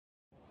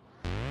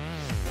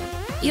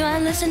You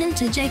are listening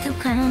to Jacob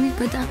Clowney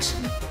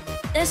Production.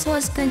 This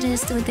was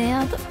produced with the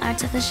help of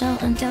artificial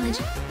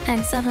intelligence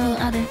and several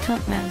other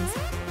programs.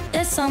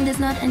 This song is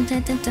not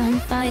intended to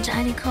infringe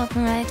any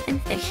copyright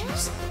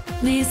infringements.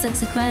 Please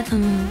subscribe for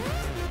more.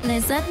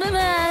 Listen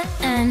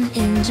and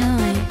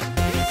enjoy.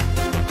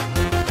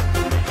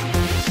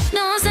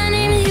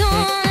 Nazanin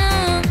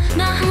yora,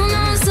 nahu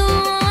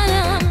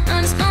nazora,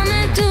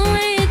 anskame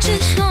duet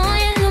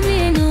chishkoye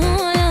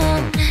lubinora,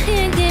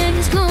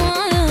 yegeris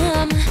lora,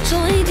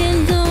 soidin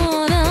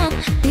lora,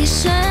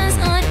 bishas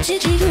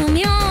archichi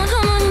humyon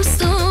hamam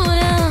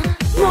stora.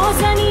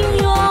 Nazanin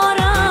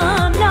yora,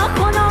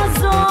 nahu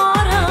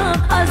nazora,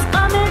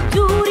 anskame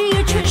duri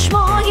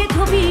chishkoye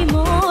to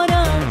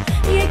bimora,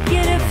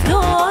 yegeris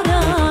lora,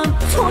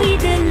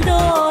 soidin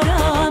lora,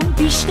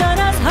 bishtar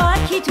az har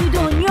ki tu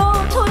dunya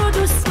to ro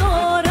dost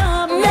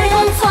daram.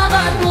 Megam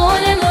faqat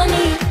mol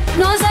mani,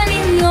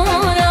 nazanin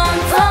yoram,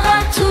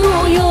 faqat tu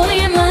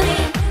royoy mani,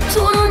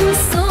 tu ro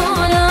dost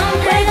daram.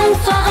 Megam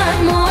faqat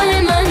mol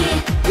mani,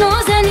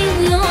 nazanin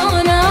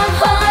yoram,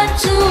 faqat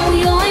tu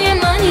royoy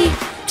mani,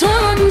 tu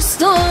ro dost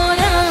daram.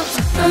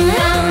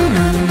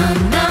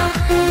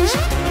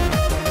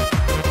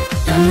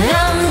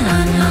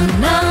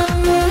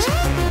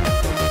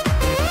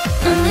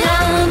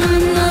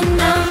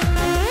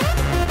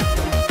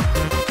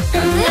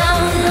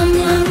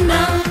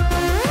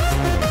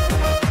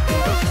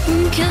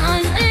 که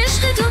از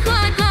عشق تو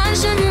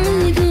پرشان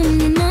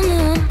میدونی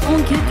منم،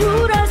 اون که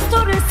دور از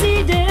تو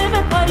رسیده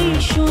به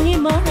پریشونی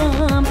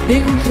منم.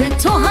 بگو که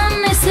تو هم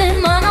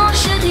مثل من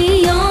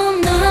عاشقی یا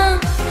نه.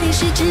 پیش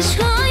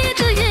چشمای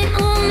تو یک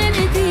عمر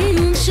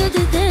دیرون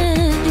شده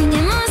ده،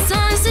 دیگه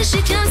مساس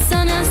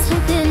شکستن از تو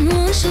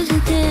دلمون شده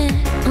ده.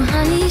 اون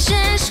همیشه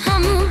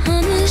عشقمون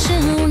همیشه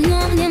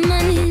رویای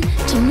منی،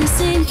 تو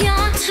مثل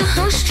یاد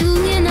تو خوش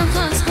توی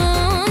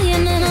نفسهای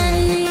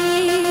منی.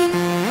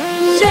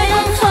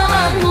 بگم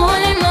فقط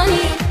مال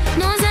منی،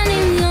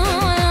 نازنین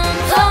یارم،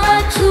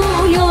 فقط تو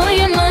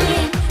رویای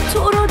منی، تو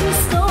رو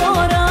دوست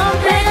دارم.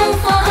 بگم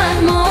فقط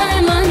مال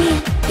منی،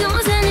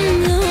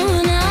 نازنین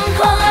یارم،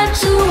 فقط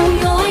تو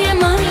رویای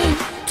منی،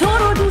 تو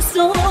رو دوست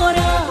دارم.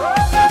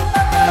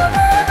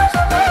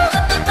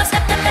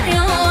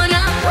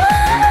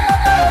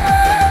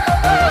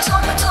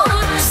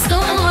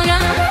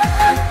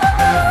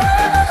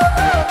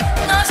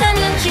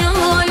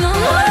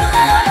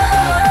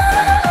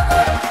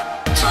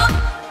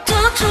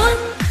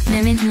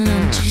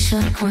 نمیدونم چی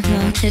شد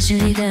کدام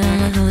چجوری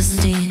دلم روز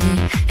دیدی،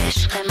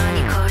 عشق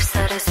منی کار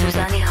سر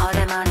سوزنی حال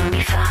منو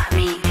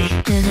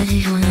میفهمیدی. دل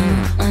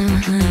دیوونم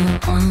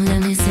آموده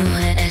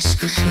میزوه عشق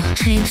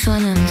تو، خیلی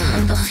فالم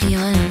با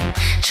خیالم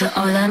چه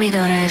عالمی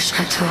داره عشق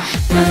تو.